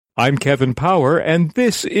I'm Kevin Power, and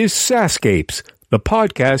this is Sascapes, the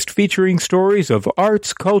podcast featuring stories of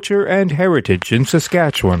arts, culture, and heritage in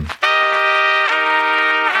Saskatchewan.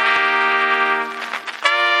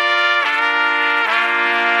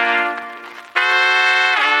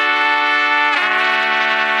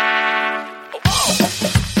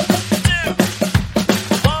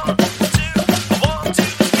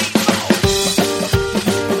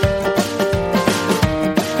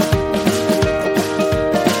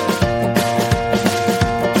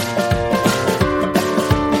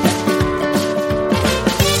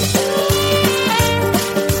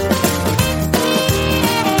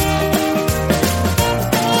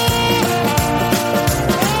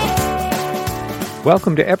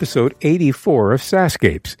 Welcome to episode 84 of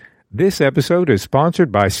Sascapes. This episode is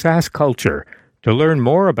sponsored by SaskCulture. To learn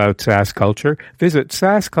more about SaskCulture, visit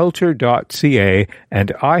saskculture.ca and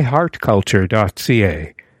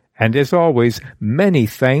iheartculture.ca. And as always, many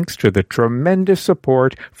thanks to the tremendous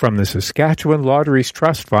support from the Saskatchewan Lotteries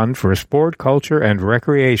Trust Fund for Sport, Culture, and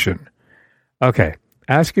Recreation. Okay,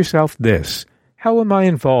 ask yourself this. How am I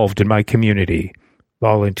involved in my community?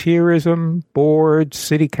 Volunteerism, boards,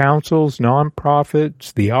 city councils,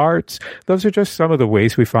 nonprofits, the arts, those are just some of the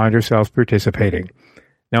ways we find ourselves participating.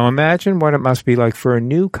 Now imagine what it must be like for a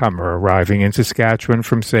newcomer arriving in Saskatchewan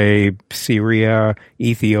from, say, Syria,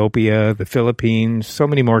 Ethiopia, the Philippines, so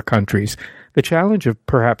many more countries. The challenge of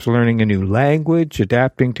perhaps learning a new language,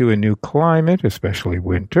 adapting to a new climate, especially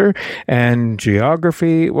winter, and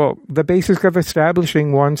geography, well, the basics of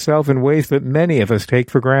establishing oneself in ways that many of us take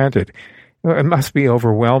for granted. It must be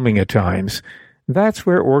overwhelming at times. That's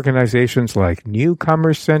where organizations like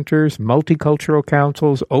newcomer centers, multicultural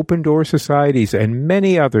councils, open door societies, and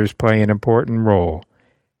many others play an important role.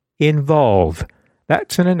 Involve.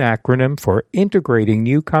 That's an acronym for integrating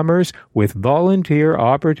newcomers with volunteer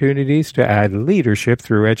opportunities to add leadership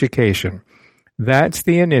through education. That's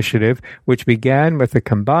the initiative, which began with the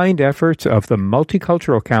combined efforts of the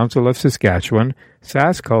Multicultural Council of Saskatchewan,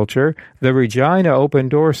 SaskCulture, the Regina Open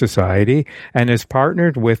Door Society, and is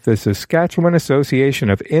partnered with the Saskatchewan Association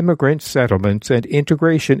of Immigrant Settlements and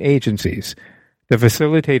Integration Agencies. The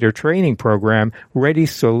facilitator training program readies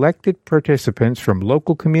selected participants from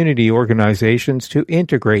local community organizations to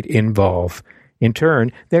integrate Involve. In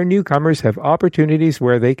turn, their newcomers have opportunities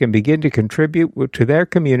where they can begin to contribute to their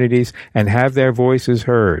communities and have their voices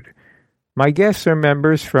heard. My guests are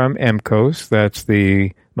members from MCOS, that's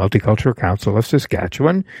the Multicultural Council of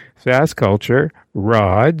Saskatchewan, SaskCulture,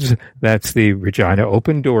 RODS, that's the Regina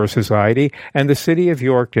Open Door Society, and the City of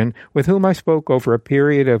Yorkton, with whom I spoke over a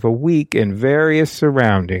period of a week in various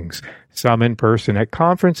surroundings, some in person at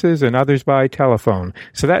conferences and others by telephone,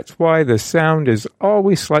 so that's why the sound is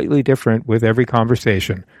always slightly different with every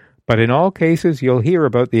conversation. But in all cases, you'll hear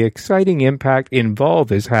about the exciting impact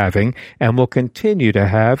Involve is having and will continue to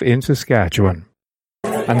have in Saskatchewan.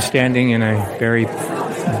 I'm standing in a very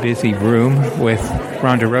busy room with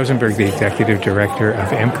Rhonda Rosenberg, the Executive Director of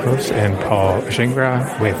MCOS, and Paul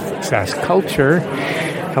Gingras with SaskCulture.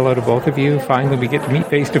 Hello to both of you. Finally, we get to meet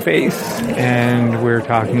face-to-face, and we're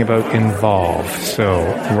talking about Involve. So,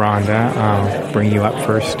 Rhonda, I'll bring you up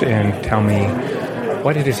first and tell me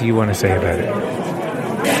what it is you want to say about it.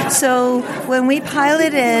 So when we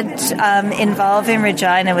piloted Involve in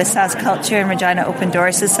Regina with SaskCulture and Regina Open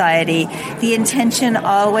Door Society, the intention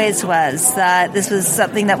always was that this was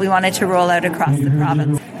something that we wanted to roll out across the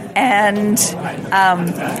province. And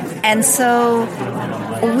so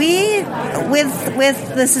we,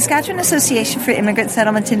 with the Saskatchewan Association for Immigrant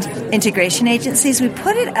Settlement and Integration Agencies, we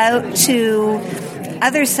put it out to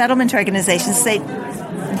other settlement organizations to say,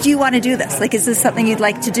 do you want to do this? Like, is this something you'd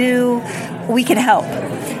like to do? We can help.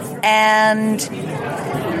 And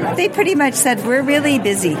they pretty much said, we're really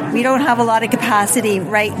busy. We don't have a lot of capacity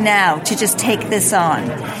right now to just take this on.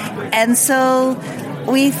 And so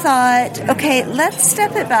we thought, okay, let's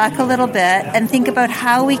step it back a little bit and think about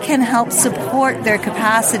how we can help support their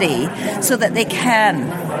capacity so that they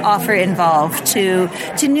can offer Involve to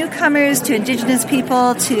newcomers, to Indigenous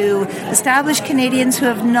people, to established Canadians who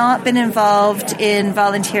have not been involved in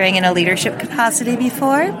volunteering in a leadership capacity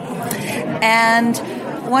before. And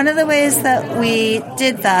one of the ways that we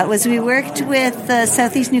did that was we worked with the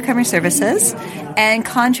Southeast Newcomer Services and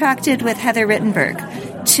contracted with Heather Rittenberg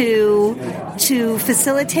to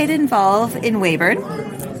facilitate Involve in Weyburn.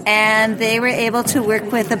 And they were able to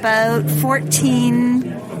work with about 14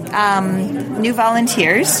 new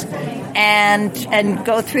volunteers and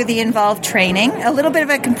go through the Involve training, a little bit of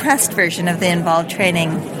a compressed version of the Involve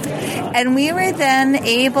training. And we were then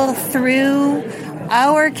able, through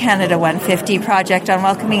our Canada 150 project on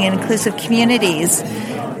welcoming and inclusive communities,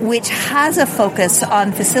 which has a focus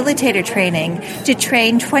on facilitator training to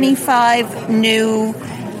train 25 new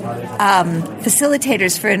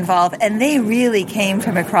facilitators for Involve, and they really came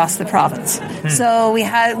from across the province. So we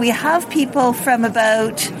have people from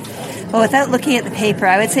about, well, without looking at the paper,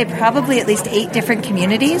 I would say probably at least 8 different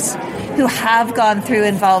communities who have gone through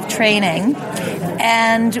Involve training.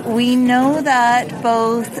 And we know that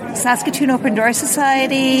both Saskatoon Open Door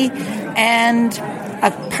Society and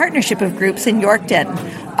a partnership of groups in Yorkton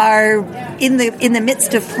are in the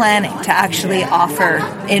midst of planning to actually offer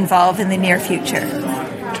Involve in the near future.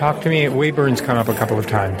 Talk to me. Weyburn's come up a couple of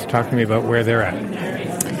times. Talk to me about where they're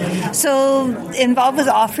at. So Involve was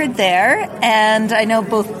offered there, and I know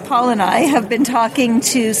both Paul and I have been talking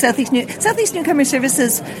to Southeast Newcomer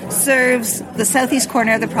Services serves the southeast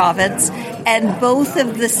corner of the province and both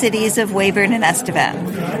of the cities of Weyburn and Estevan.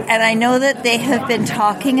 And I know that they have been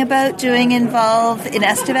talking about doing Involve in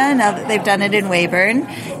Estevan now that they've done it in Weyburn,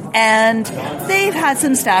 and they've had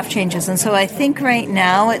some staff changes. And so I think right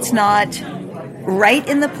now it's not right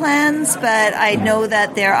in the plans, but I know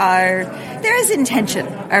that there is intention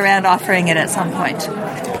around offering it at some point.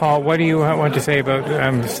 Paul, what do you want to say about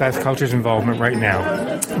SaskCulture's involvement right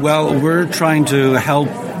now? Well, we're trying to help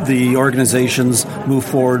the organizations move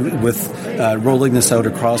forward with rolling this out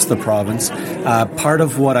across the province. Part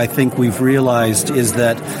of what I think we've realized is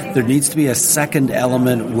that there needs to be a second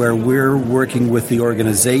element where we're working with the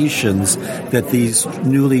organizations that these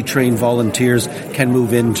newly trained volunteers can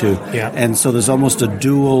move into. Yeah. And so there's almost a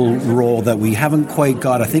dual role that we haven't quite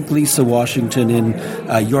got. I think Lisa Washington in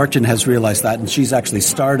Yorkton has realized that, and she's actually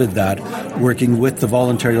started that, working with the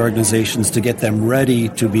voluntary organizations to get them ready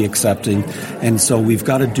to be accepting. And so we've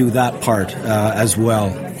got to do that part as well.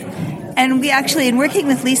 And we actually, in working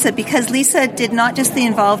with Lisa, because Lisa did not just the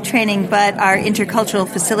Involve training, but our intercultural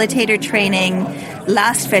facilitator training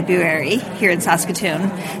last February here in Saskatoon,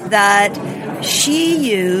 that she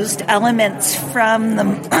used elements from the,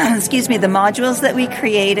 the modules that we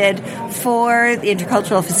created for the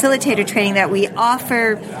intercultural facilitator training that we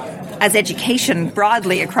offer as education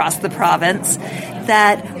broadly across the province,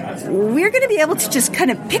 that we're going to be able to just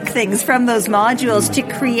kind of pick things from those modules to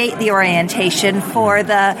create the orientation for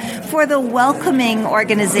the welcoming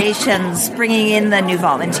organizations bringing in the new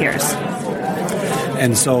volunteers.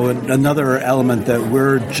 And so another element that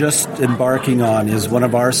we're just embarking on is one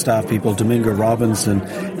of our staff people, Dominga Robinson,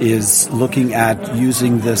 is looking at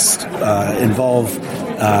using this Involve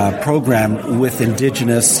program with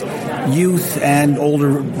Indigenous youth and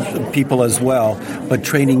older people as well, but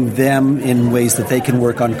training them in ways that they can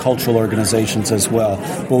work on cultural organizations as well,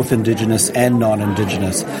 both Indigenous and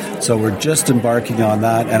non-Indigenous. So we're just embarking on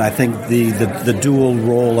that, and I think the dual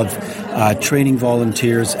role of training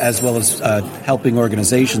volunteers as well as helping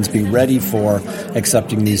organizations be ready for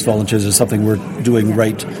accepting these volunteers is something we're doing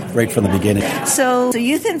right from the beginning. So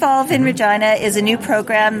Youth Involve in Regina is a new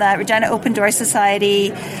program that Regina Open Door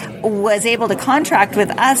Society was able to contract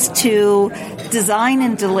with us to design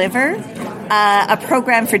and deliver a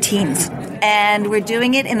program for teens. And we're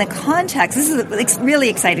doing it in the context, this is really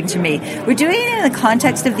exciting to me, we're doing it in the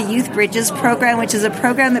context of the Youth Bridges program, which is a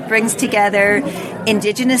program that brings together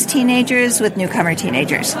Indigenous teenagers with newcomer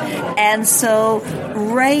teenagers. And so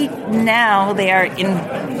right now they are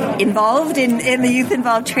involved in the Youth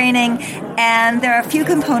Involved training, and there are a few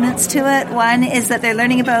components to it. One is that they're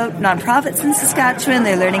learning about nonprofits in Saskatchewan,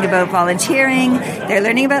 they're learning about volunteering, they're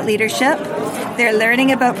learning about leadership, they're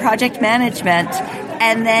learning about project management,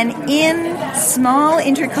 and then in small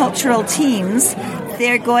intercultural teams,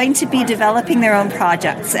 they're going to be developing their own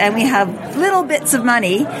projects. And we have little bits of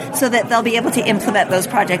money so that they'll be able to implement those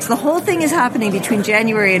projects. The whole thing is happening between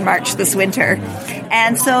January and March this winter.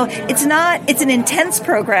 And so it's an intense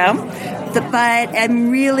program, but I'm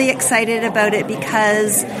really excited about it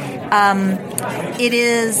because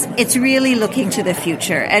it's really looking to the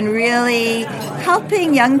future and really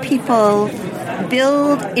helping young people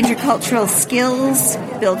build intercultural skills,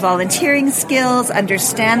 build volunteering skills,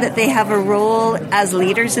 understand that they have a role as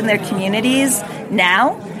leaders in their communities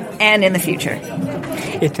now and in the future.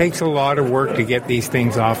 It takes a lot of work to get these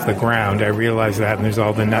things off the ground. I realize that, and there's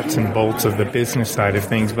all the nuts and bolts of the business side of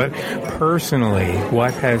things. But personally, how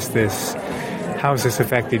has this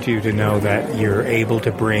affected you to know that you're able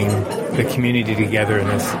to bring the community together in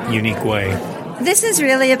this unique way? This is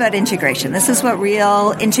really about integration. This is what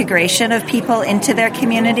real integration of people into their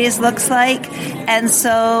communities looks like. And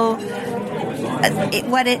so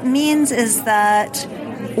what it means is that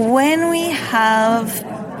when we have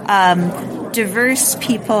diverse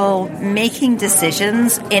people making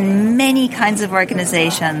decisions in many kinds of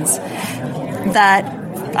organizations, that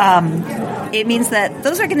it means that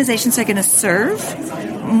those organizations are going to serve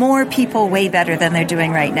more people way better than they're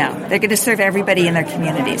doing right now. They're going to serve everybody in their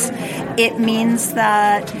communities. It means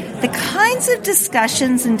that the kinds of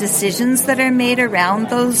discussions and decisions that are made around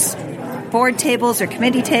those board tables or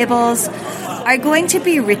committee tables are going to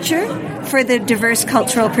be richer for the diverse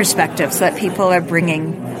cultural perspectives that people are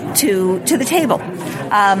bringing to the table.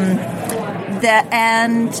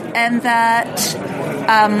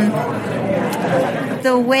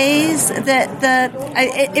 The ways that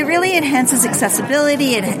it really enhances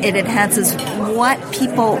accessibility. It enhances what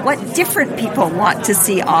different people want to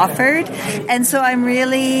see offered, and so I'm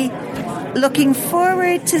really looking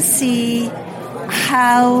forward to see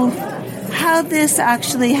how this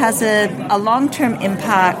actually has a long-term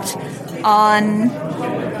impact on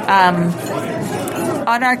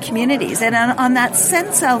our communities and on that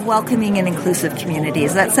sense of welcoming and inclusive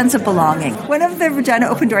communities, that sense of belonging. One of the Regina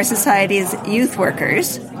Open Door Society's youth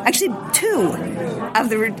workers, actually two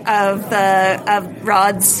of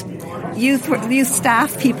ROD's youth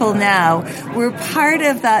staff people now were part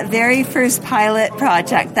of that very first pilot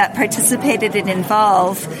project that participated in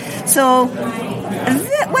Involve. So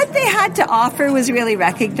what they had to offer was really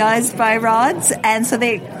recognized by RODS, and so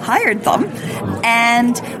they hired them.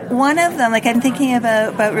 And one of them, like I'm thinking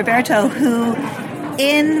about Roberto, who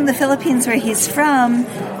in the Philippines where he's from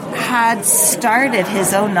had started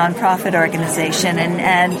his own nonprofit organization,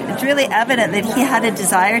 and it's really evident that he had a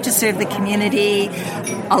desire to serve the community,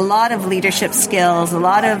 a lot of leadership skills, a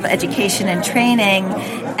lot of education and training,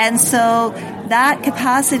 and so that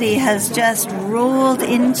capacity has just rolled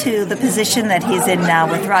into the position that he's in now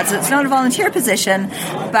with ROD. So it's not a volunteer position,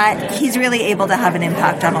 but he's really able to have an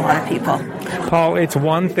impact on a lot of people. Paul, it's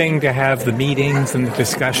one thing to have the meetings and the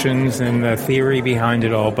discussions and the theory behind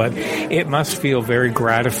it all, but it must feel very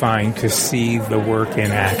gratifying to see the work in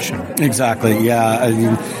action. Exactly, yeah. I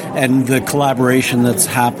mean, and the collaboration that's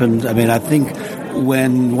happened, I mean, I think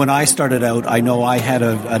when I started out, I know I had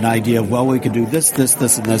an idea of, well, we could do this,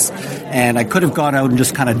 and this, and I could have gone out and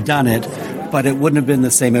just kind of done it, but it wouldn't have been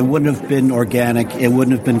the same. It wouldn't have been organic. It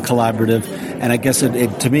wouldn't have been collaborative. And I guess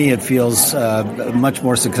to me, it feels much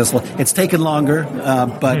more successful. It's taken longer,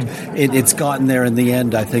 but it's gotten there in the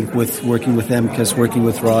end, I think, with working with MCAS, working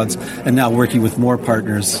with RODS, and now working with more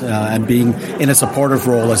partners and being in a supportive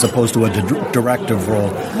role as opposed to a directive role.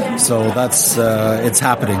 So that's it's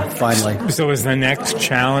happening, finally. So is the next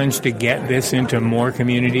challenge to get this into more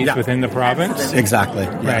communities within the province? Exactly.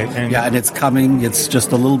 Yeah. Right. And it's coming. It's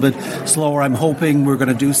just a little bit slower. I'm hoping we're going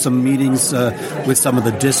to do some meetings with some of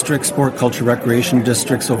the districts, sport, culture, recreation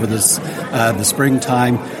districts over this the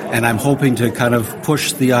springtime, and I'm hoping to kind of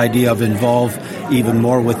push the idea of Involve even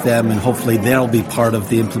more with them, and hopefully they'll be part of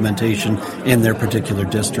the implementation in their particular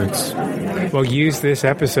districts. Well, use this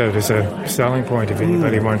episode as a selling point if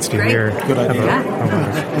anybody wants to hear Good idea.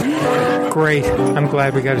 about it. Great. I'm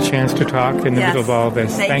glad we got a chance to talk in the middle of all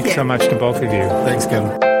this. Thanks so much to both of you. Thanks,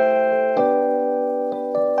 Kevin.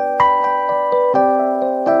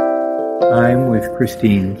 I'm with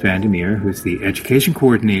Christine Vandermeer, who's the Education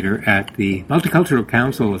Coordinator at the Multicultural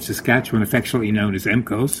Council of Saskatchewan, affectionately known as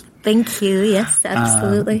MCOS. Thank you. Yes,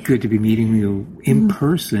 absolutely. Good to be meeting you in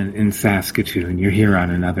person in Saskatoon. You're here on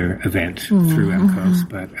another event through MCOS,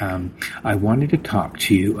 but I wanted to talk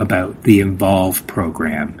to you about the Involve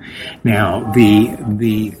program. Now,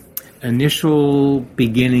 the initial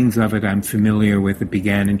beginnings of it I'm familiar with. It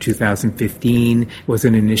began in 2015. It was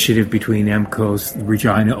an initiative between MCOS,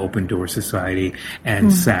 Regina Open Door Society, and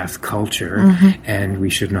Sask Culture. And we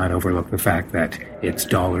should not overlook the fact that it's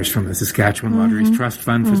dollars from the Saskatchewan Lotteries Trust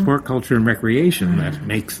Fund for Sport, Culture, and Recreation that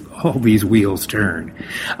makes all these wheels turn.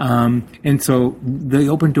 And so the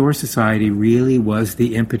Open Door Society really was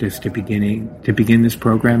the impetus to begin this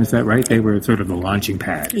program. Is that right? They were sort of the launching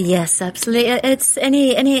pad. Yes, absolutely. It's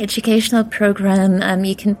any educational program.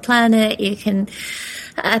 You can plan it. You can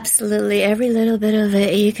absolutely every little bit of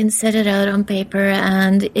it. You can set it out on paper,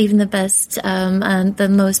 and even the best and the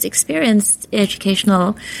most experienced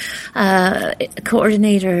educational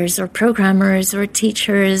coordinators or programmers or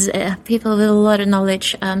teachers, people with a lot of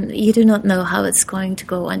knowledge, you do not know how it's going to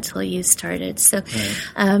go until you start it. So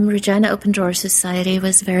Regina Open Door Society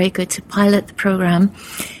was very good to pilot the program.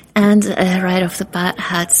 And right off the bat,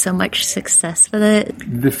 had so much success with it.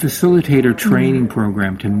 The facilitator training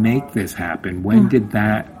program to make this happen, when did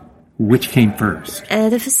that, which came first?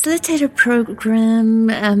 The facilitator program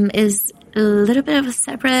is a little bit of a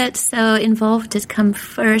separate, so Involve did come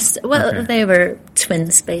first. Well, they were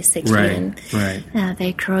twins, basically. Right. And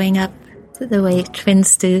they're growing up the way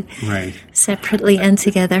twins do, separately and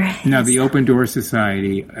together. Now, the Open Door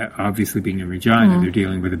Society, obviously being in Regina, they're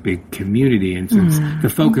dealing with a big community, and since the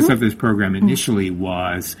focus of this program initially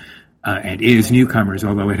was and is newcomers,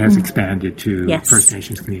 although it has expanded to First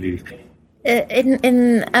Nations communities.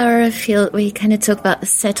 In our field, we kind of talk about the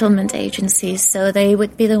settlement agencies. So they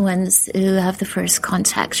would be the ones who have the first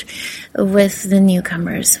contact with the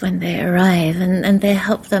newcomers when they arrive, and they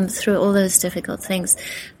help them through all those difficult things,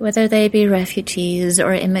 whether they be refugees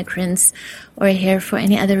or immigrants or here for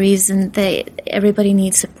any other reason. Everybody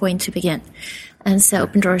needs a point to begin. And so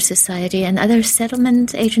Open Door Society and other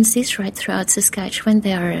settlement agencies right throughout Saskatchewan,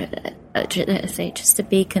 they are just a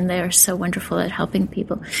beacon. They are so wonderful at helping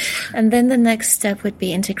people. And then the next step would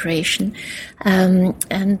be integration.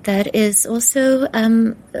 And that is also,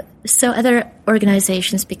 so other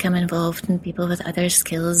organizations become involved and people with other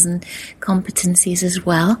skills and competencies as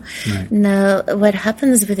well. Right. Now, what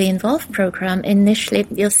happens with the Involve program, initially,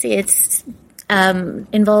 you'll see it's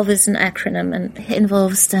Involve is an acronym, and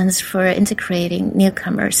Involve stands for integrating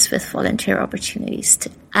newcomers with volunteer opportunities to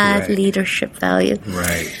add leadership value.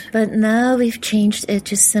 Right. But now we've changed it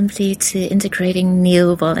just simply to integrating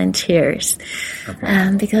new volunteers,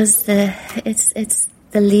 because it's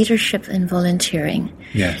the leadership in volunteering.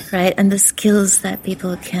 Yes. Right? And the skills that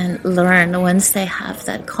people can learn once they have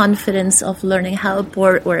that confidence of learning how a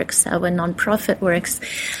board works, how a nonprofit works,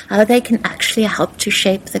 how they can actually help to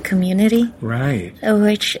shape the community. Right.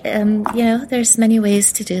 Which, there's many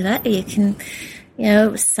ways to do that. You can,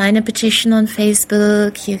 sign a petition on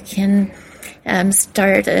Facebook. You can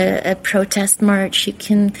start a protest march.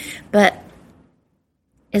 But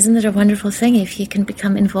isn't it a wonderful thing if you can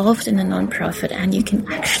become involved in a nonprofit and you can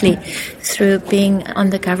actually, through being on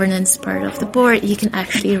the governance part of the board, you can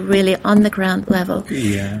actually really on the ground level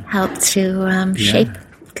help to shape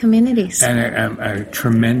communities. And a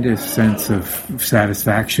tremendous sense of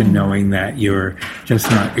satisfaction knowing that you're just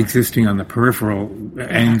not existing on the peripheral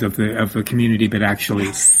end of the community, but actually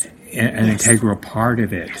an integral part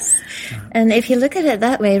of it. And if you look at it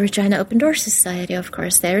that way, Regina Open Door Society, of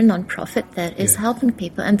course, they're a nonprofit that is helping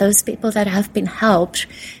people, and those people that have been helped,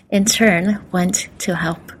 in turn, want to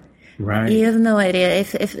help. Right. You have no idea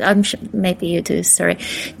if I'm sure, maybe you do. Sorry.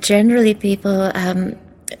 Generally, people.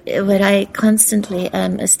 What I constantly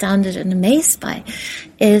am astounded and amazed by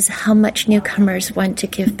is how much newcomers want to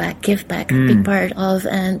give back, be part of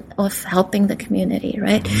and of helping the community,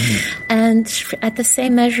 right? And at the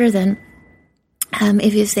same measure, then,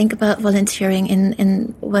 if you think about volunteering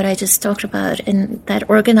in what I just talked about in that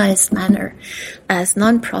organized manner as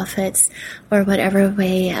nonprofits or whatever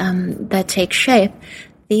way that takes shape,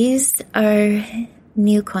 these are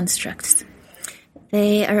new constructs.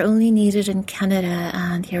 They are only needed in Canada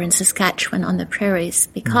and here in Saskatchewan on the prairies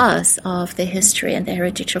because of the history and the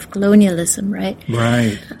heritage of colonialism, right?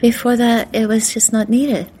 Right. Before that, it was just not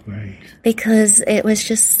needed. Right. Because it was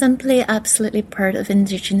just simply absolutely part of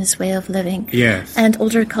Indigenous way of living. Yes. And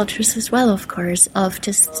older cultures as well, of course, of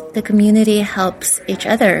just the community helps each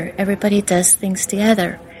other. Everybody does things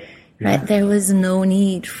together, right? There was no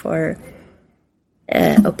need for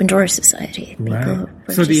Open Door Society. Right.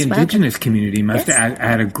 So the Indigenous community must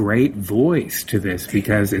add a great voice to this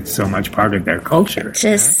because it's so much part of their culture.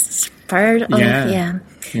 Just part of,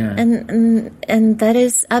 And that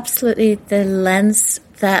is absolutely the lens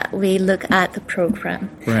that we look at the program.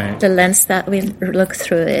 Right. The lens that we look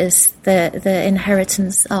through is the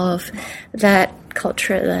inheritance of that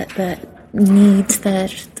culture, that need,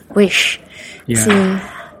 that wish to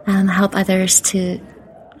help others to.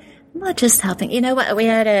 Not just helping. You know what? We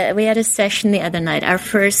had a session the other night, our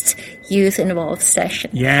first Youth Involved session.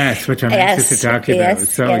 Yes, which I'm anxious to talk about.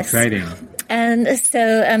 It's so exciting. And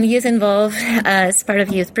so Youth Involved is part of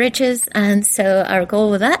Youth Bridges, and so our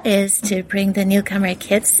goal with that is to bring the newcomer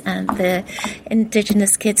kids and the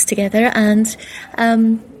Indigenous kids together and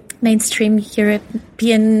mainstream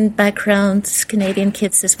European background Canadian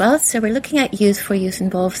kids as well. So we're looking at youth for Youth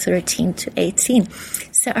Involved 13 to 18.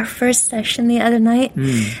 So our first session the other night,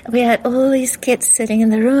 we had all these kids sitting in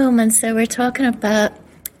the room, and so we're talking about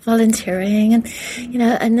volunteering, and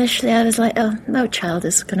initially I was like, oh, no child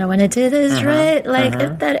is going to want to do this, right? Like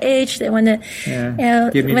at that age they want to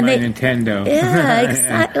give me my Nintendo.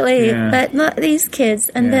 Exactly. But not these kids.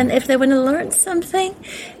 And then if they want to learn something,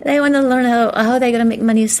 they want to learn how they're going to make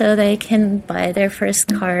money so they can buy their first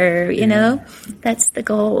car, that's the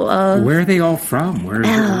goal of. Where are they all from?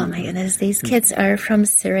 Oh my goodness, these kids are from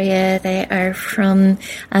Syria, they are from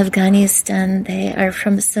Afghanistan, they are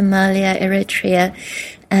from Somalia, Eritrea.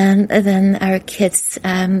 And then our kids,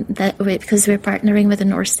 because we're partnering with the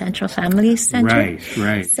North Central Family Center.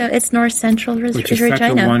 Right. So it's North Central Regina. Which is such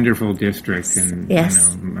a wonderful district. And,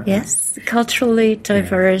 yes. Culturally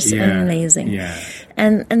diverse and amazing. Yeah.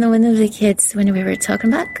 And one of the kids, when we were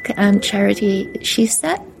talking about charity, she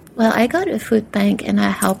said, well, I go to a food bank and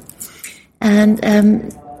I help And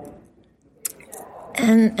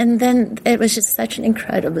then it was just such an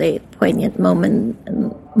incredibly poignant moment,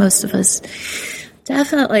 and most of us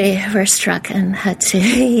definitely were struck and had to,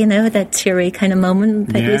 that teary kind of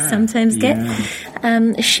moment that we sometimes get.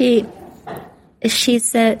 She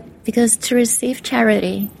said, because to receive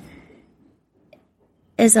charity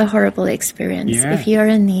is a horrible experience. If you're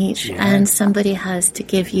in need and somebody has to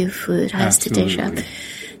give you food, has to dish up.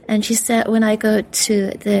 And she said, when I go to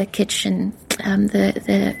the kitchen,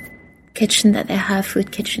 the kitchen that they have,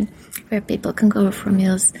 food kitchen, where people can go for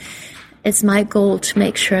meals, it's my goal to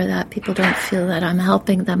make sure that people don't feel that I'm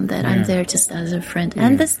helping them, that I'm there just as a friend.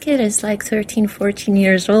 And this kid is like 13, 14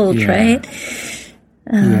 years old, right?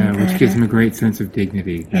 Which gives them a great sense of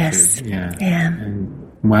dignity. Yes.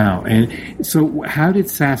 And, wow. And so how did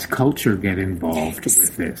Sask Culture get involved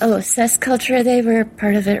with this? Oh, Sask Culture, they were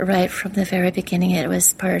part of it right from the very beginning. It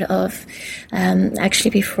was part of,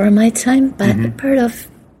 actually before my time, but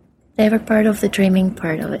they were part of the dreaming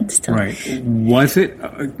part of it still. Right. Was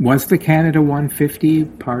the Canada 150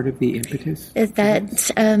 part of the impetus?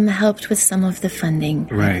 That helped with some of the funding.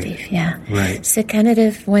 Right. I believe, yeah. Right. So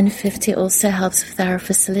Canada 150 also helps with our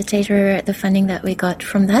facilitator, the funding that we got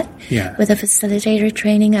from that. Yeah. With the facilitator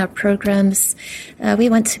training, our programs. We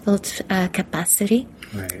want to build capacity.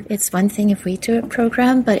 Right. It's one thing if we do a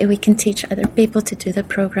program, but if we can teach other people to do the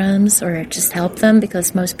programs or just help them,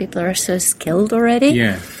 because most people are so skilled already.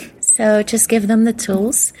 Yeah. So just give them the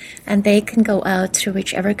tools, and they can go out to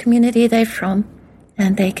whichever community they're from,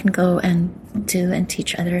 and they can go and do and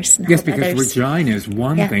teach others. And yes, help because others. Regina is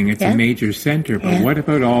one thing; it's a major center. But what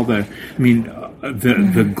about all the? I mean,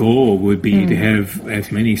 the goal would be to have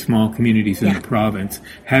as many small communities in the province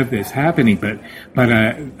have this happening. But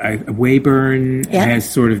Weyburn has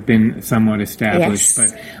sort of been somewhat established.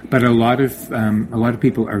 Yes. But a lot of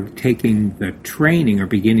people are taking the training or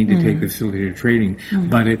beginning to take the facilitator training.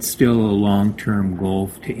 But it's still a long-term goal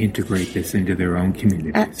to integrate this into their own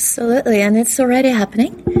communities. Absolutely, and it's already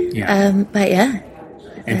happening. Yeah. But yeah.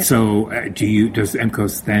 And so, does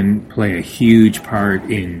MCOS then play a huge part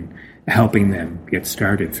in helping them get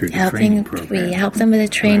started through the training program? We help them with the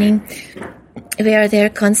training. Right. We are there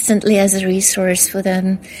constantly as a resource for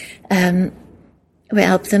them. We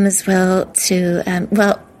help them as well to,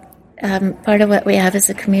 part of what we have is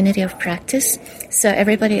a community of practice. So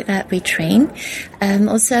everybody that we train,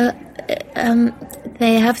 also,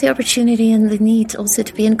 they have the opportunity and the need also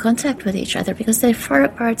to be in contact with each other because they're far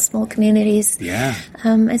apart, small communities. Yeah.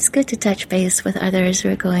 It's good to touch base with others who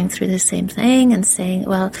are going through the same thing and saying,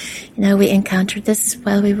 well, we encountered this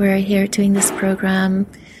while we were here doing this program.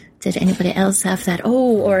 Did anybody else have that?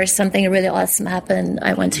 Or something really awesome happened.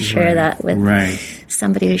 I want to share that with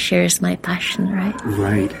somebody who shares my passion, right?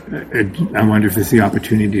 Right. I wonder if there's the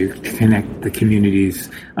opportunity to connect the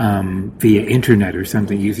communities via internet or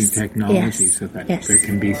something using technology so that there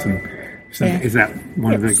can be some. Is that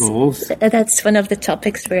one of the goals? That's one of the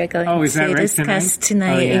topics we're going to discuss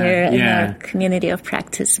tonight here in our community of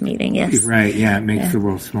practice meeting. Yes, right. Yeah, it makes the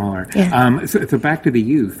world smaller. Yeah. So back to the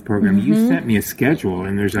youth program. You sent me a schedule,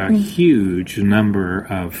 and there's a huge number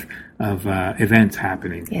of events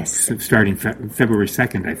happening. Yes. Starting February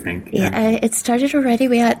 2nd, I think. Yeah, it started already.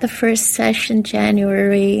 We had the first session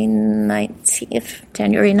January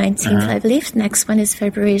 19th, I believe. Next one is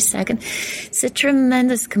February 2nd. It's a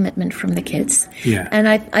tremendous commitment from the kids. Yeah. And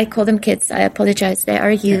I call them kids. I apologize. They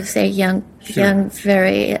are youth. They're young,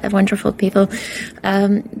 very wonderful people.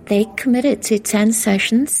 They committed to 10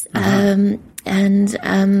 sessions.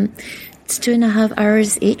 It's 2.5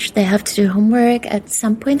 hours each. They have to do homework. At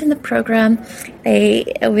some point in the program,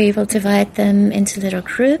 we will divide them into little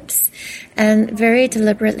groups, and very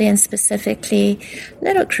deliberately and specifically,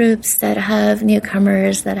 little groups that have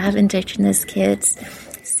newcomers, that have Indigenous kids,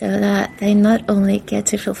 so that they not only get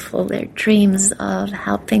to fulfill their dreams of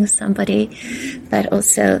helping somebody, but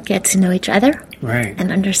also get to know each other. Right.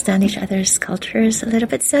 And understand each other's cultures a little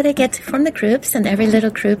bit. So they get to form the groups, and every little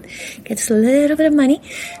group gets a little bit of money,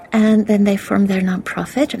 and then they form their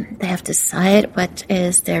nonprofit, and they have to decide what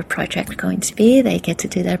is their project going to be. They get to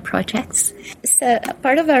do their projects. So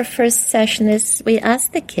part of our first session is we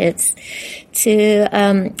ask the kids to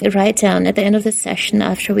write down at the end of the session,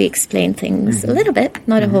 after we explain things a little bit,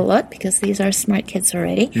 not a whole lot, because these are smart kids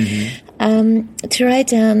already, to write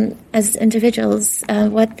down as individuals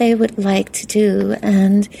what they would like to do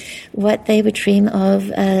and what they would dream of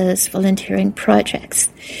as volunteering projects.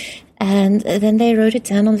 And then they wrote it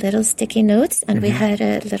down on little sticky notes, and we had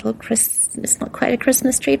a little it's not quite a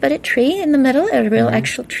Christmas tree, but a tree in the middle, a real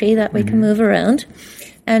actual tree that we can move around.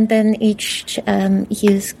 And then each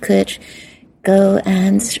youth could go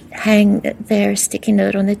and hang their sticky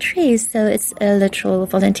note on the trees. So it's a literal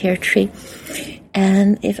volunteer tree.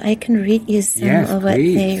 And if I can read you some of what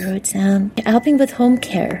they wrote down. Helping with home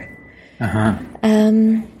care.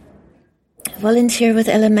 Volunteer with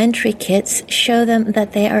elementary kids. Show them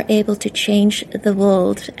that they are able to change the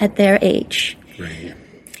world at their age. Right.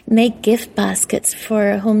 Make gift baskets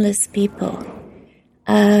for homeless people.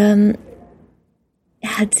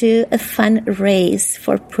 Do a fundraise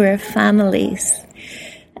for poor families.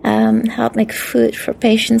 Help make food for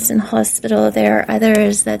patients in hospital. There are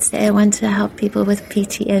others that say, I want to help people with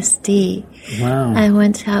PTSD. Wow. I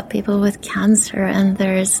want to help people with cancer. And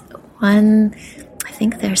there's one, I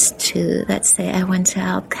think there's two that say, I want to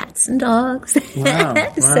help cats and dogs. Wow.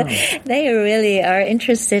 So they really are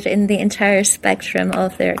interested in the entire spectrum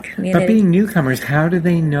of their community. But being newcomers, how do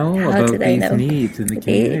they know about these needs in the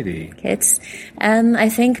community? Kids. I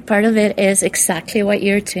think part of it is exactly what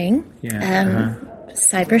you're doing. Yeah.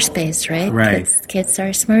 Cyberspace, right? Right. Kids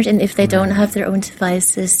are smart, and if they don't have their own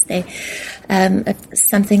devices, they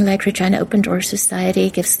something like Regina Open Door Society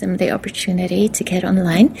gives them the opportunity to get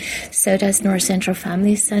online. So does North Central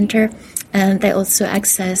Family Center, and they also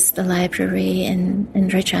access the library in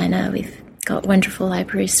Regina. We've got wonderful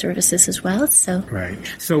library services as well. So right.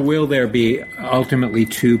 So will there be ultimately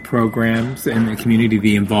two programs in the community,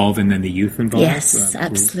 the Involve and then the Youth Involve? Yes,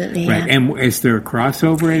 absolutely. Right. Yeah. And is there a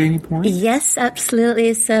crossover at any point? Yes,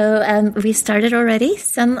 absolutely. So we started already.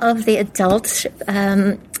 Some of the adult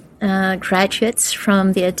graduates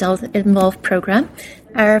from the Adult Involve program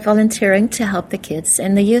are volunteering to help the kids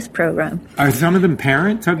in the youth program. Are some of them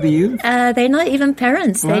parents of the youth? They're not even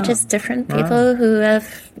parents. Wow. They're just different people who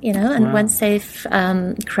have, and once they've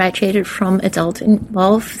graduated from Adult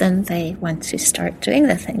Involve, then they want to start doing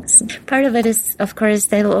the things. Part of it is, of course,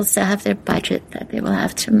 they will also have their budget that they will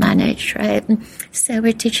have to manage, right? So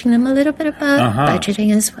we're teaching them a little bit about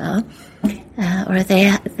budgeting as well. Or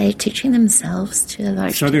they're teaching themselves to a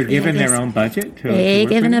large degree. So they're given their own budget? They're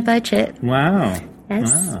given a budget. Wow.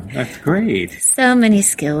 Yes. Wow, that's great. So many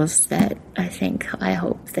skills that I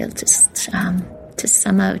hope they'll just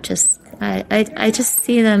somehow I just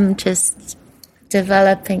see them just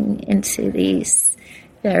developing into these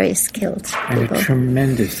very skilled people. And a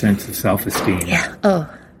tremendous sense of self-esteem. Yeah. Oh.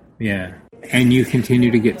 Yeah. And you continue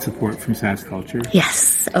to get support from SAS Culture?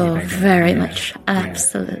 Yes. Oh, very much.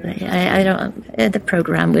 Absolutely. Yeah. I don't. The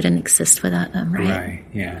program wouldn't exist without them, right? Right.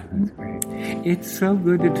 Yeah. That's great. It's so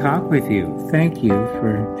good to talk with you. Thank you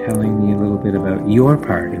for telling me a little bit about your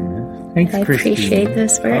part in this. Thanks, I Christine. appreciate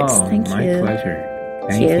those words. Thank you. My pleasure.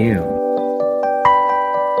 Thank you.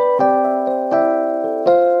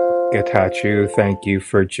 Getachew, thank you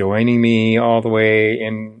for joining me all the way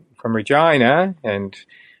in from Regina, and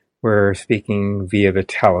we're speaking via the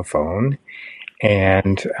telephone.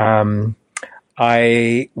 And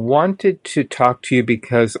I wanted to talk to you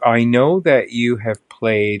because I know that you have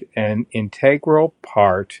played an integral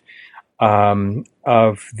part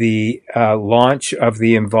of the launch of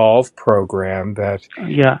the Involve program that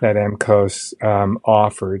MCOS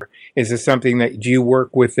offered. Is this something that do you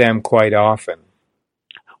work with them quite often?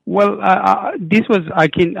 Well, this was I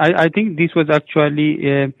think this was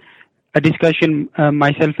actually a discussion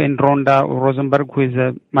myself and Rhonda Rosenberg, who is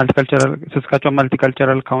a Saskatchewan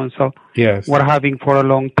Multicultural Council, were having for a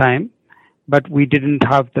long time, but we didn't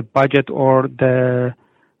have the budget or the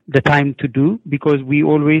time to do, because we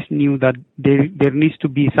always knew that there needs to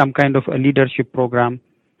be some kind of a leadership program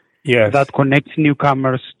that connects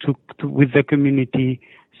newcomers with the community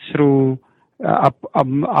through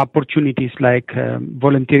opportunities like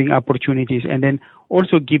volunteering opportunities, and then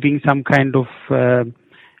also giving some kind of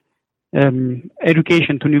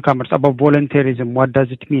education to newcomers about volunteerism. What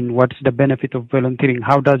does it mean? What's the benefit of volunteering?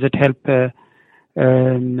 How does it help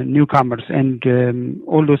newcomers? And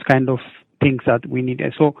all those kind of things that we need.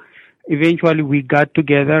 So eventually we got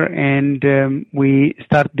together and we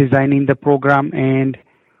start designing the program, and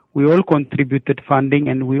we all contributed funding,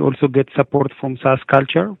 and we also get support from SAS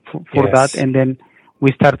Culture for that. And then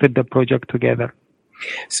we started the project together.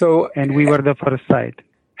 And we were the first site.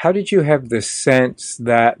 How did you have the sense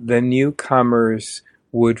that the newcomers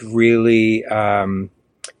would really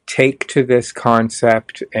take to this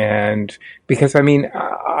concept? And because, I mean,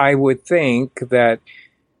 I would think that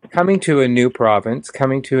coming to a new province,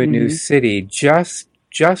 coming to a new city, just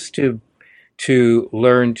to to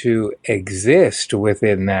learn to exist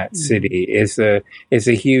within that city is a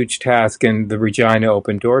huge task, and the Regina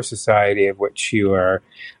Open Door Society, of which you are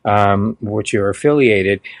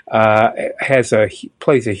affiliated,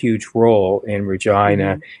 plays a huge role in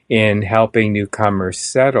Regina in helping newcomers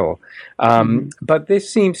settle. But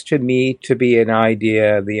this seems to me to be an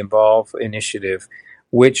idea, the Involve initiative,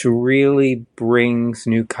 which really brings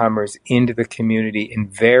newcomers into the community in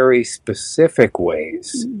very specific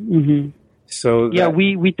ways. So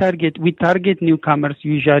we target newcomers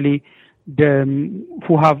usually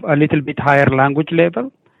who have a little bit higher language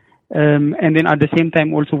level, and then at the same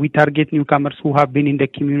time also we target newcomers who have been in the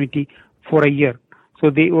community for a year, so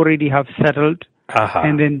they already have settled,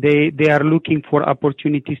 and then they are looking for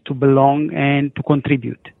opportunities to belong and to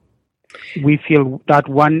contribute. We feel that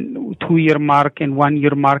 2-year mark and 1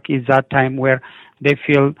 year mark is that time where they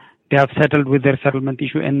feel they have settled with their settlement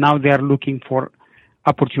issue, and now they are looking for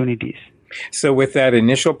opportunities. So with that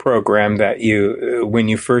initial program that you, when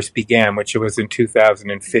you first began, which was in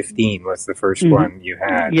 2015, was the first one you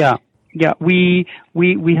had. Yeah. We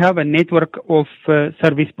have a network of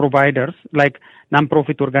service providers, like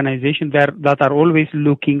nonprofit organizations that are always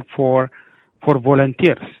looking for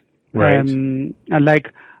volunteers. Right.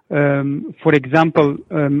 For example,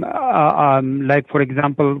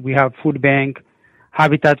 we have Food Bank,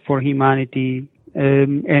 Habitat for Humanity,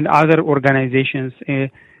 and other organizations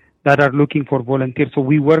that are looking for volunteers. So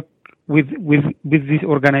we work with these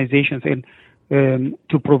organizations and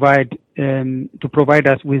to provide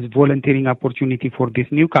us with volunteering opportunity for these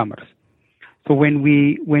newcomers. So when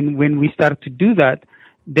we start to do that,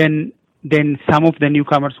 then some of the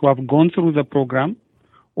newcomers who have gone through the program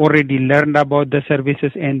already learned about the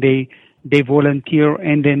services, and they volunteer,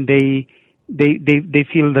 and then they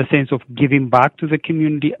feel the sense of giving back to the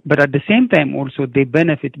community. But at the same time also they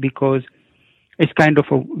benefit because it's kind of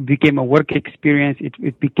became a work experience.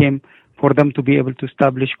 It became for them to be able to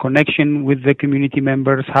establish connection with the community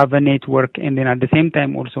members, have a network, and then at the same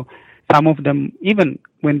time also some of them, even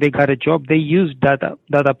when they got a job, they used that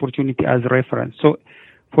opportunity as reference. So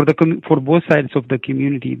for both sides of the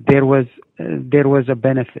community, there was a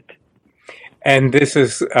benefit. And this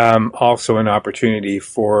is also an opportunity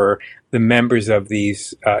for the members of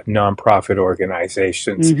these nonprofit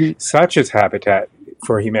organizations, such as Habitat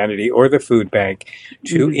for Humanity or the Food Bank,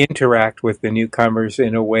 to interact with the newcomers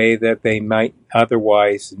in a way that they might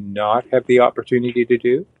otherwise not have the opportunity to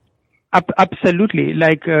do? Absolutely.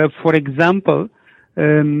 Like, for example,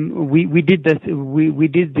 we did this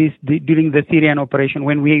during the Syrian operation.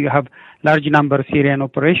 When we have large number Syrian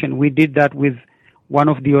operation, we did that with one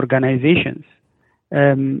of the organizations.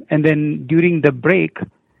 And then during the break,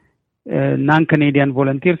 non-Canadian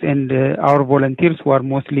volunteers and our volunteers who are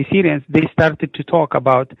mostly Syrians, they started to talk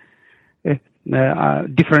about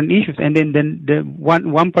different issues. And then the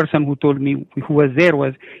one person who told me, who was there,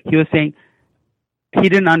 he was saying he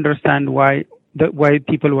didn't understand why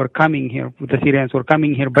people were coming here, the Syrians were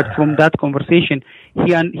coming here. But from that conversation,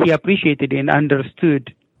 he appreciated and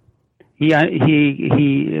understood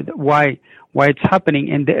why it's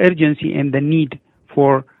happening, and the urgency and the need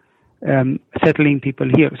for settling people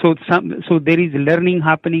here. So there is learning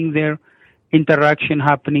happening there, interaction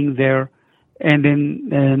happening there, and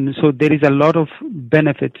then so there is a lot of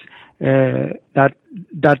benefits that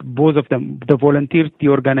both of them, the volunteers, the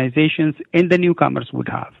organizations, and the newcomers would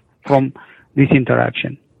have from this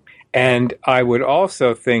interaction. And I would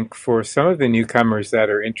also think for some of the newcomers that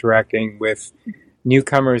are interacting with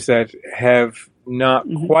newcomers that have not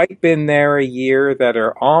quite been there a year, that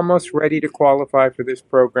are almost ready to qualify for this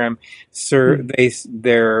program,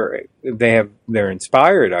 they're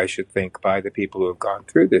inspired, I should think, by the people who have gone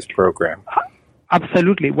through this program.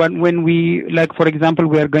 Absolutely. When we, like, for example,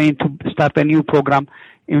 we are going to start a new program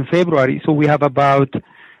in February, so we have about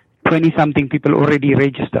 20-something people already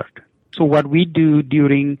registered. So what we do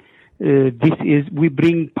during this is we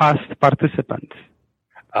bring past participants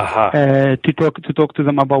to talk to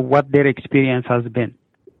them about what their experience has been.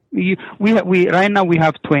 We right now we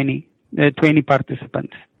have 20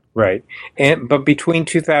 participants. Right, but between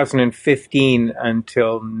 2015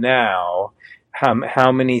 until now,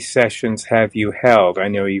 how many sessions have you held? I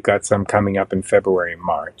know you got some coming up in February and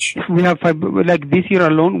March. We have 5, like this year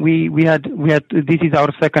alone. We had. This is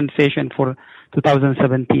our second session for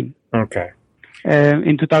 2017. Okay.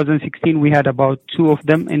 In 2016 we had about 2 of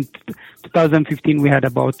them. In 2015 we had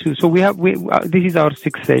about 2. So this is our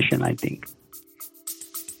 6th session, I think.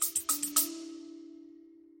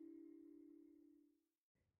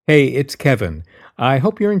 Hey, it's Kevin. I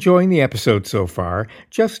hope you're enjoying the episode so far.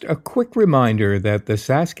 Just a quick reminder that the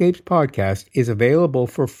Saskapes podcast is available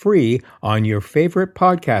for free on your favorite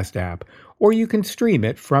podcast app, or you can stream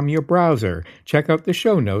it from your browser. Check out the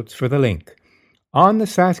show notes for the link. On the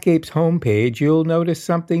Sascapes homepage, you'll notice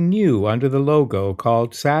something new under the logo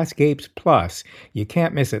called Sascapes Plus. You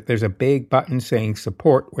can't miss it. There's a big button saying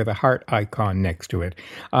support with a heart icon next to it.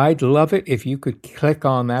 I'd love it if you could click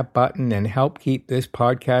on that button and help keep this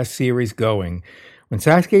podcast series going. When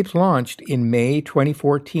Sascapes launched in May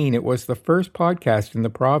 2014, it was the first podcast in the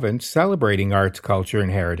province celebrating arts, culture, and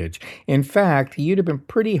heritage. In fact, you'd have been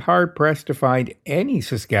pretty hard-pressed to find any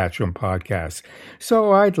Saskatchewan podcasts.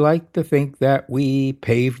 So I'd like to think that we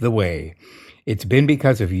paved the way. It's been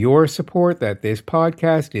because of your support that this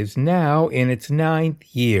podcast is now in its 9th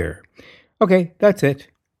year. Okay, that's it.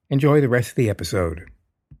 Enjoy the rest of the episode.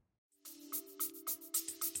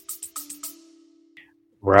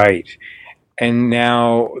 Right. And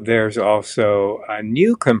now there's also a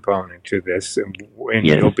new component to this, and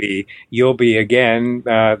yes. you'll be again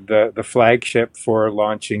the flagship for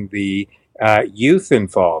launching the Youth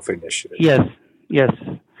Involve initiative. Yes.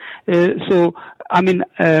 So I mean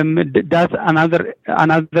that's another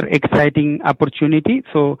exciting opportunity.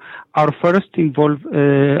 So our first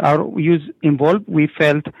our Youth Involve, we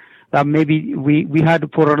felt that maybe we had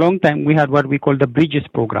for a long time we had what we call the Bridges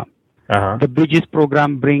program. Uh-huh. The Bridges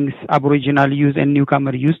program brings Aboriginal youth and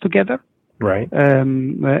newcomer youth together. Right.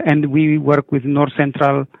 And we work with North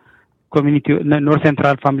Central Family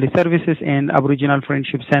Services and Aboriginal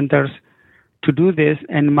Friendship Centers to do this,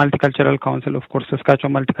 and Multicultural Council, of course,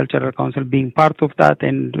 Saskatchewan Multicultural Council being part of that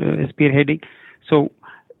and spearheading. So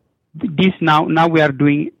this now we are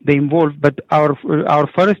doing the Involve, but our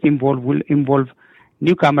first Involve will involve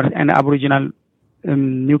newcomers and Aboriginal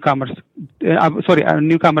newcomers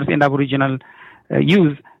and Aboriginal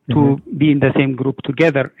youth to be in the same group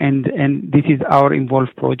together, and this is our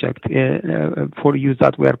Involve project for youth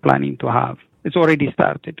that we are planning to have. It's already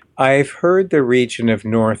started. I've heard the region of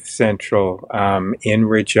North Central in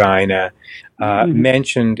Regina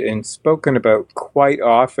mentioned and spoken about quite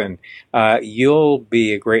often. You'll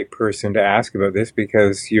be a great person to ask about this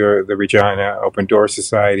because the Regina Open Door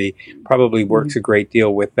Society probably works a great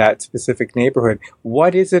deal with that specific neighborhood.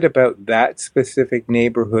 What is it about that specific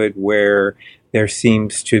neighborhood where there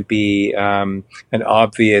seems to be an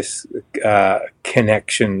obvious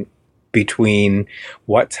connection between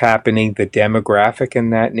what's happening, the demographic in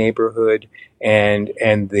that neighborhood, and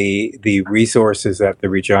the resources that the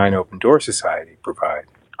Regina Open Door Society provide?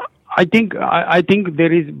 I think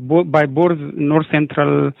there is by both North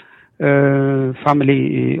Central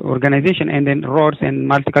Family Organization and then RODS and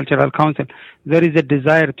Multicultural Council, there is a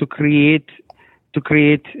desire to create a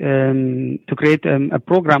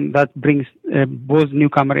program that brings both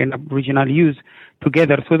newcomer and Aboriginal youth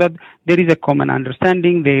together, so that there is a common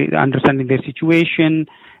understanding, they understanding their situation,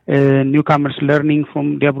 newcomers learning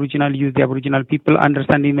from the Aboriginal youth, the Aboriginal people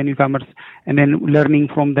understanding the newcomers, and then learning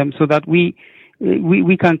from them, so that we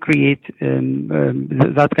can create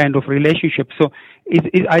that kind of relationship. So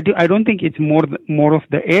I don't think it's more of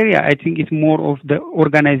the area. I think it's more of the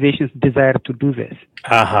organization's desire to do this.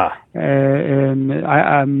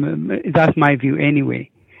 That's my view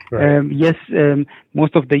anyway. Right. Yes,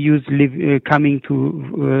 most of the youth coming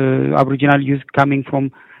to Aboriginal youth coming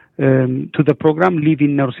from to the program live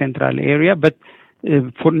in North Central area, but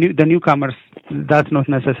for the newcomers, that's not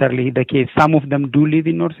necessarily the case. Some of them do live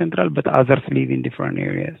in North Central, but others live in different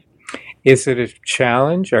areas. Is it a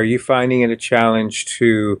challenge? Are you finding it a challenge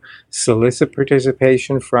to solicit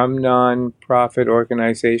participation from non-profit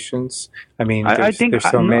organizations? I mean, there's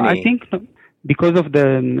so many. I think because of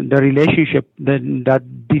the relationship that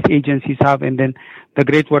these agencies have, and then the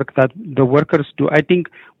great work that the workers do, I think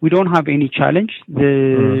we don't have any challenge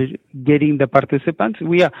getting the participants.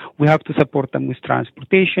 We have to support them with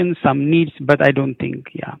transportation, some needs, but I don't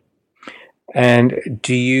think, And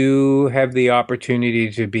do you have the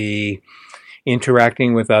opportunity to be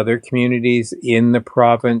interacting with other communities in the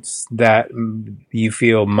province that you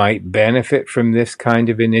feel might benefit from this kind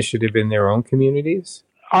of initiative in their own communities?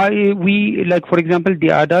 For example,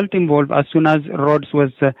 the Adult Involve, as soon as RODS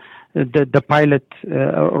was the pilot,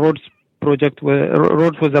 RODS project,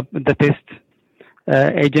 RODS was the test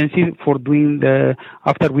agency for doing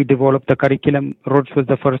after we developed the curriculum, RODS was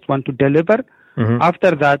the first one to deliver. Mm-hmm.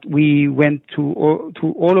 After that, we went to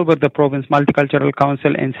all over the province, Multicultural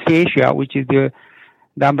Council and SACIA, which is the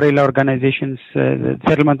umbrella organizations, the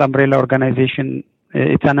settlement umbrella organization.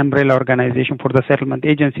 It's an umbrella organization for the settlement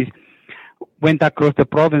agencies. Went across the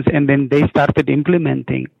province, and then they started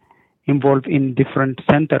implementing Involve in different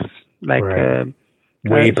centers, like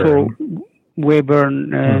Weyburn.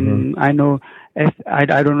 Weyburn. I know. I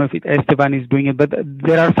don't know if Esteban is doing it, but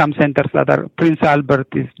there are some centers that are. Prince Albert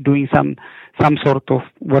is doing some some sort of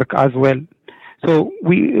work as well. So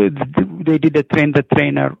they did a train the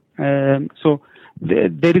trainer. So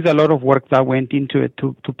there is a lot of work that went into it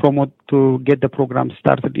to promote, to get the program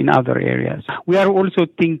started in other areas. We are also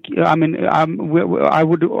I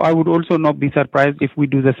would also not be surprised if we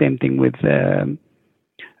do the same thing with the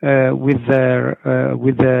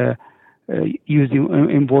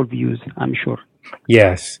involved youth, I'm sure.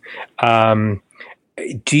 Yes.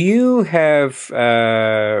 Do you have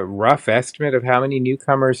a rough estimate of how many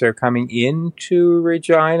newcomers are coming into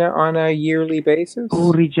Regina on a yearly basis?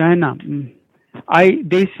 Oh, Regina.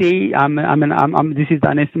 They say, this is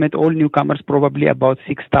an estimate, all newcomers probably about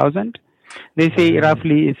 6,000. They say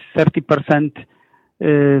roughly it's 30%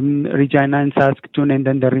 Regina and Saskatoon, and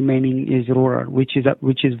then the remaining is rural, which is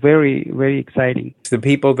very, very exciting. The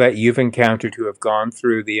people that you've encountered who have gone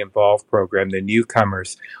through the Involve program, the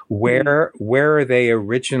newcomers, where are they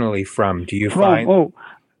originally from? Do you find?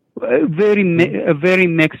 A very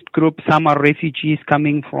mixed group. Some are refugees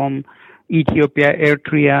coming from Ethiopia,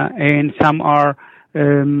 Eritrea, and some are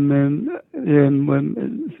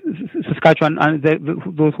Saskatchewan.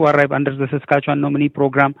 Those who arrive under the Saskatchewan nominee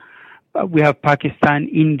program. We have Pakistan,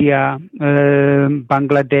 India,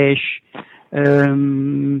 Bangladesh.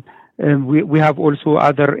 We have also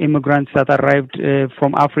other immigrants that arrived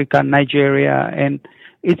from Africa, Nigeria, and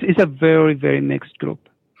it's a very, very mixed group.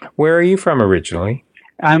 Where are you from originally?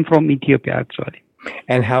 I'm from Ethiopia, actually.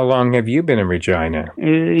 And how long have you been in Regina?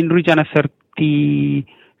 In Regina, 32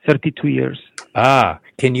 years.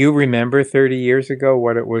 Can you remember 30 years ago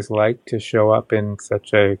what it was like to show up in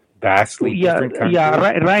such a vastly different country? Yeah,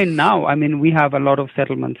 right now, we have a lot of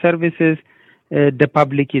settlement services. The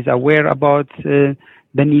public is aware about the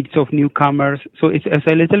needs of newcomers. So it's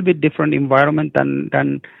a little bit different environment than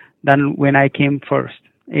when I came first.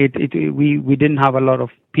 We didn't have a lot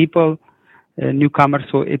of people, newcomers,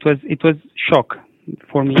 so it was shock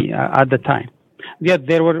for me at the time. Yeah,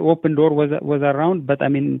 there were Open Door was around, but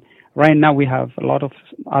right now we have a lot of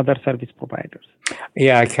other service providers.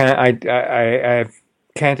 Yeah, I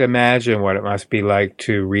can't imagine what it must be like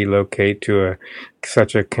to relocate to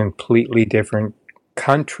such a completely different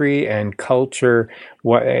country and culture.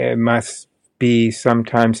 It must be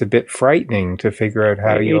sometimes a bit frightening to figure out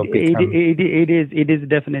how you'll become. It is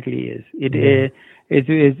definitely is. It is.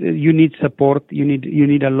 You need support. You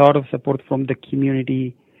need a lot of support from the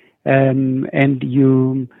community, and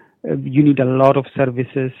you need a lot of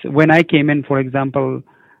services. When I came in, for example,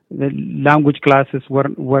 the language classes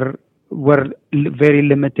were very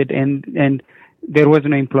limited, and there was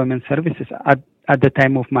no employment services at the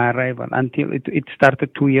time of my arrival until it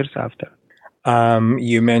started 2 years after.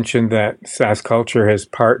 You mentioned that SaskCulture has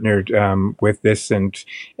partnered with this, and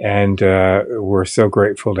we're so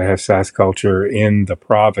grateful to have SaskCulture in the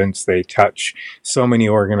province. They touch so many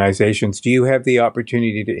organizations. Do you have the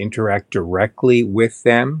opportunity to interact directly with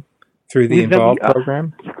them through the Involve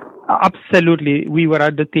program? Absolutely. We were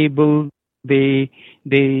at the table. They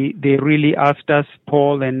really asked us,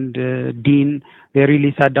 Paul and Dean. They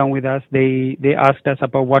really sat down with us. They asked us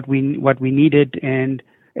about what we needed, and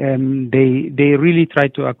they really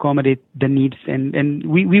tried to accommodate the needs. And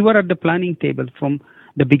we were at the planning table from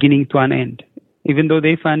the beginning to an end. Even though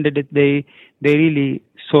they funded it, they really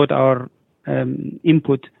sought our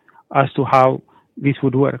input as to how this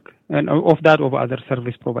would work, and of other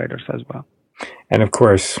service providers as well. And of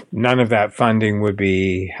course, none of that funding would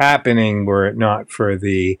be happening were it not for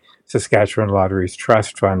the Saskatchewan Lotteries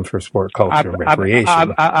Trust Fund for Sport, Culture, and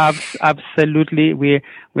Recreation. Absolutely. We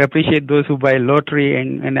appreciate those who buy lottery,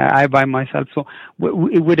 and I buy myself. So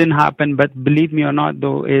it wouldn't happen. But believe me or not,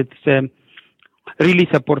 though, it's really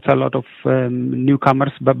supports a lot of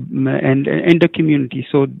newcomers and the community.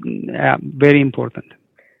 So very important.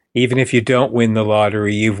 Even if you don't win the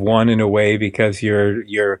lottery, you've won in a way because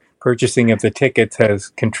your purchasing of the tickets has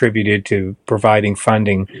contributed to providing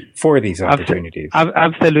funding for these opportunities.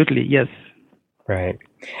 Absolutely, yes. Right.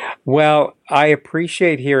 Well, I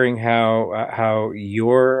appreciate hearing how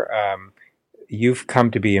you've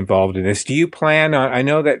come to be involved in this. Do you plan on? I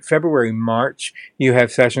know that February, March, you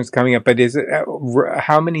have sessions coming up, but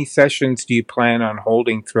how many sessions do you plan on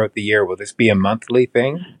holding throughout the year? Will this be a monthly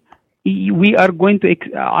thing? We are going to,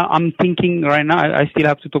 I'm thinking right now, I still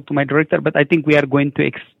have to talk to my director, but I think we are going to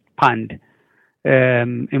expand,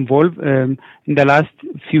 Involve. In the last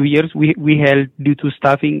few years, we held, due to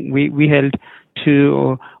staffing, we held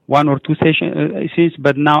one or two sessions,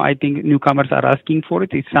 but now I think newcomers are asking for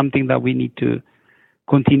it. It's something that we need to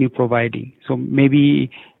continue providing. So maybe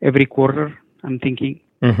every quarter, I'm thinking.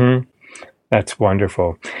 Mm-hmm. That's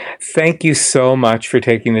wonderful. Thank you so much for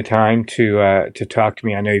taking the time to talk to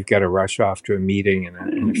me. I know you've got to rush off to a meeting in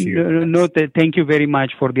a few minutes. Thank you very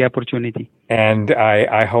much for the opportunity. And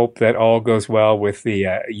I hope that all goes well with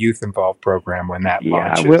the Youth Involved program when that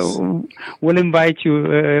launches. We'll invite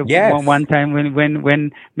you one time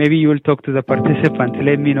when maybe you will talk to the participants.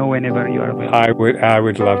 Let me know whenever you are available. I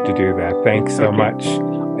would love to do that. Thanks so much.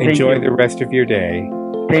 Enjoy the rest of your day.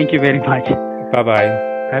 Thank you very much.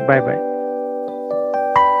 Bye-bye. Bye-bye.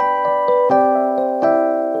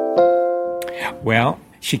 Well,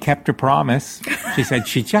 she kept her promise. She said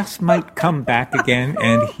she just might come back again,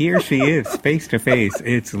 and here she is, face to face.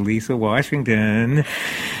 It's Lisa Washington.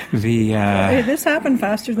 This happened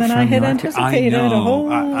faster than I had anticipated.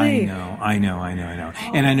 I know.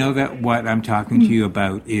 And I know that what I'm talking to you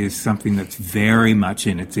about is something that's very much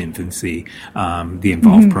in its infancy, the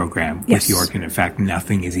Involve program with York, and in fact,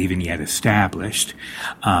 nothing is even yet established.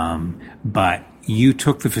 But you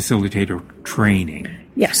took the facilitator training.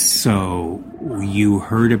 Yes. So you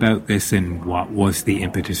heard about this, and what was the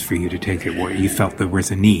impetus for you to take it? What you felt there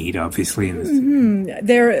was a need, obviously. In this.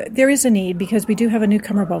 There is a need because we do have a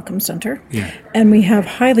newcomer welcome center, yeah, and we have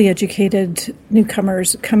highly educated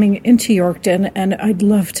newcomers coming into Yorkton, and I'd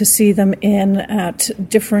love to see them in at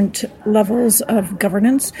different levels of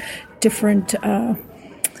governance, different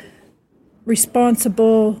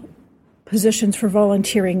responsible positions for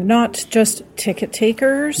volunteering, not just ticket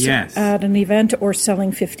takers at an event or selling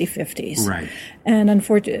 50-50s. Right. And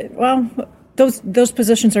unfortunately, those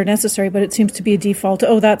positions are necessary, but it seems to be a default.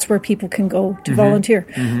 Oh, that's where people can go to volunteer.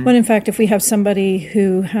 When in fact, if we have somebody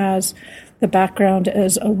who has the background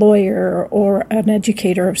as a lawyer or an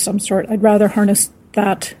educator of some sort, I'd rather harness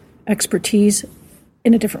that expertise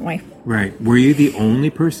in a different way. Right. Were you the only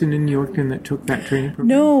person in Yorkton that took that training program?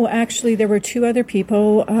 No, actually, there were two other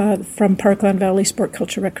people from Parkland Valley Sport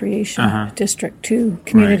Culture Recreation District, two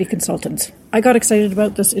community consultants. I got excited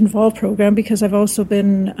about this Involve program because I've also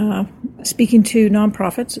been speaking to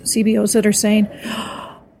nonprofits, CBOs, that are saying,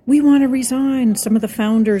 we want to resign. Some of the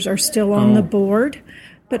founders are still on the board,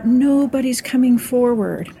 but nobody's coming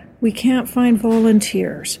forward. We can't find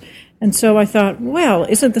volunteers. And so I thought, well,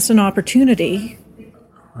 isn't this an opportunity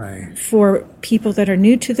for people that are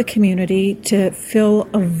new to the community to fill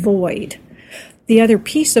a void? The other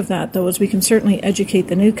piece of that, though, is we can certainly educate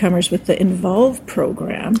the newcomers with the Involve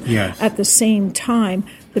program. Yes. At the same time,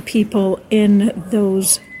 the people in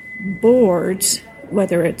those boards,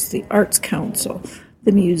 whether it's the Arts Council,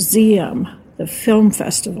 the museum, the film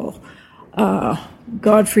festival,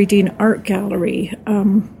 Godfrey Dean Art Gallery,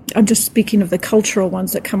 I'm just speaking of the cultural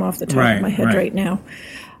ones that come off the top of my head right now.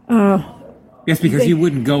 Yes, because you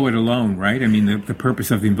wouldn't go it alone, right? I mean, the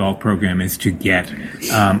purpose of the Involve program is to get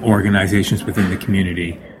organizations within the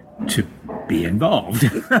community to be involved.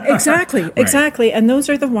 Exactly. And those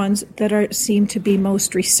are the ones that seem to be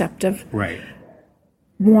most receptive. Right.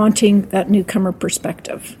 Wanting that newcomer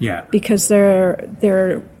perspective. Yeah. Because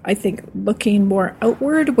they're I think, looking more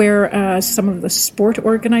outward, whereas some of the sport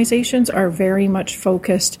organizations are very much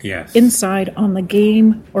focused inside on the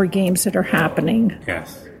game or games that are happening.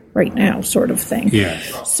 Yes. Right now, sort of thing.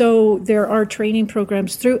 Yes. So there are training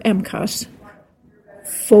programs through MCUS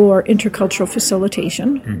for intercultural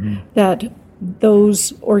facilitation that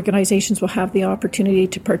those organizations will have the opportunity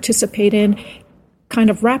to participate in, kind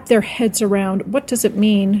of wrap their heads around what does it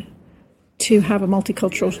mean to have a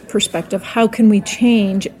multicultural perspective? How can we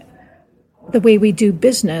change the way we do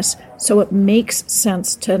business so it makes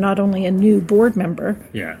sense to not only a new board member,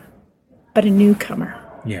 but a newcomer?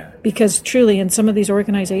 Yeah. Because truly, in some of these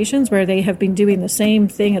organizations where they have been doing the same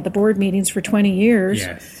thing at the board meetings for 20 years,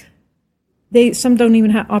 some don't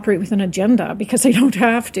even operate with an agenda because they don't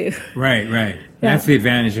have to. Right. Yeah. That's the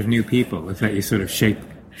advantage of new people, is that you sort of shake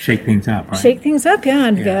things up, right? Shake things up,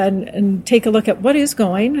 and take a look at what is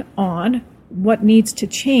going on, what needs to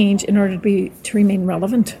change in order to remain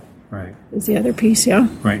relevant. Right. Is the other piece,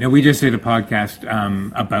 Right. Now, we just did a podcast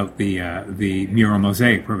about the Mural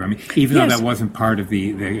Mosaic program. Even though that wasn't part of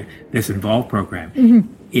this Involve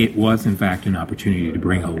program, it was, in fact, an opportunity to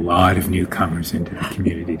bring a lot of newcomers into the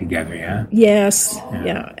community together, Yes,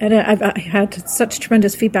 And I've had such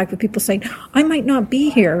tremendous feedback with people saying, I might not be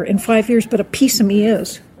here in 5 years, but a piece of me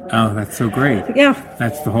is. Oh, that's so great. Yeah.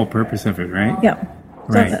 That's the whole purpose of it, right? Yeah.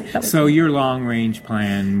 Right. So your long-range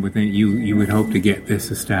plan, within you would hope to get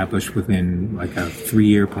this established within like a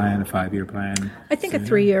 3-year plan, a 5-year plan? I think a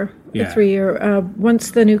 3-year. A 3-year.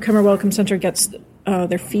 Once the Newcomer Welcome Center gets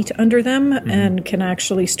their feet under them and can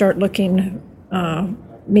actually start looking,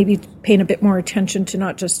 maybe paying a bit more attention to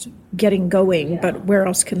not just getting going, but where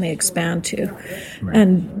else can they expand to? Right.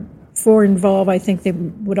 And for Involve, I think they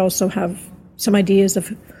would also have some ideas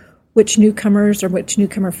of which newcomers or which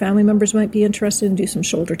newcomer family members might be interested and do some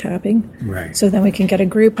shoulder tapping. Right. So then we can get a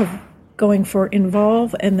group of going for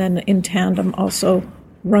involve, and then in tandem also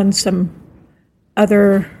run some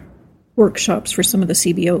other workshops for some of the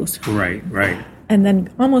CBOs. Right. And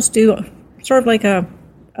then almost do sort of like a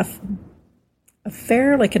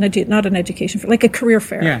fair, like not an education fair, like a career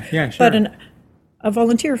fair. Yeah, sure. But a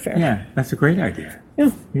volunteer fair. Yeah, that's a great idea.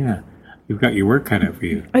 Yeah. You've got your work cut out for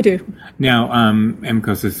you. I do. Now,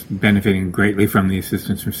 MCOS is benefiting greatly from the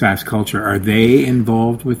assistance from SaskCulture. Are they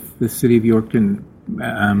involved with the City of Yorkton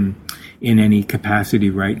in any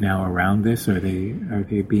capacity right now around this? Are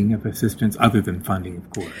they being of assistance other than funding, of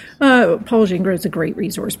course? Paul Gingras is a great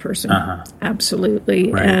resource person.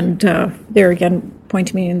 Absolutely. Right. And they're, again,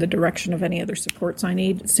 pointing me in the direction of any other supports I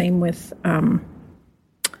need. Same with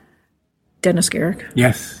Dennis Garrick.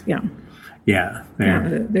 Yes. Yeah.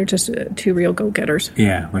 They're just two real go-getters.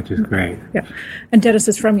 Yeah, which is great. Yeah. And Dennis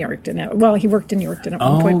is from Yorkton. Well, he worked in Yorkton at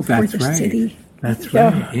one point before the city. That's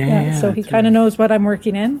right. Yeah. So he kind of knows what I'm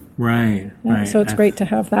working in. Right. So it's great to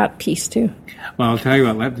have that piece too. Well, I'll tell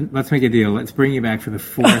you what. Let's make a deal. Let's bring you back for the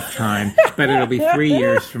fourth time, but it'll be 3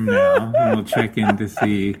 years from now, and we'll check in to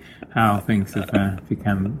see how things have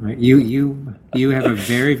become. You have a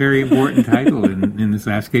very, very important title in the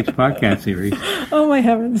Sascapes podcast series. Oh my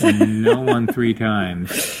heavens! No one 3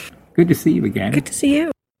 times. Good to see you again. Good to see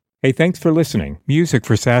you. Hey, thanks for listening. Music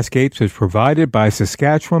for Sascapes is provided by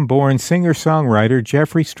Saskatchewan-born singer-songwriter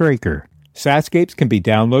Jeffrey Straker. Sascapes can be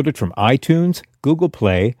downloaded from iTunes, Google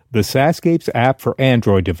Play, the Sascapes app for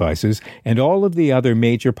Android devices, and all of the other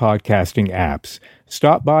major podcasting apps.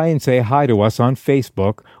 Stop by and say hi to us on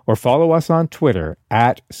Facebook or follow us on Twitter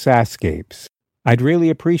 @Sascapes. I'd really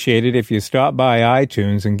appreciate it if you stop by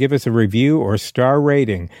iTunes and give us a review or star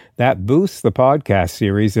rating. That boosts the podcast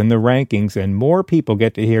series in the rankings, and more people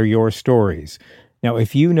get to hear your stories. Now,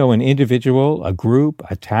 if you know an individual, a group,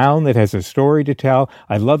 a town that has a story to tell,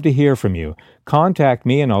 I'd love to hear from you. Contact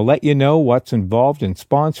me and I'll let you know what's involved in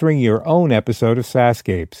sponsoring your own episode of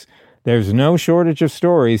Sascapes. There's no shortage of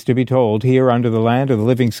stories to be told here under the land of the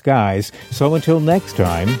living skies, so until next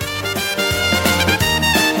time...